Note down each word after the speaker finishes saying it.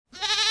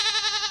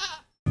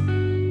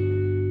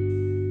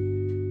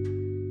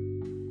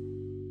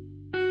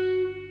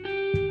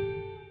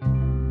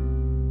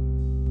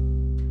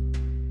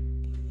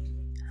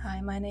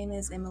my name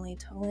is Emily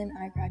Tolan.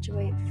 I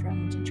graduate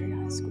from Gentry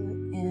High School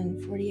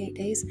in 48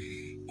 days,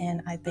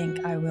 and I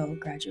think I will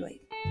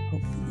graduate,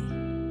 hopefully.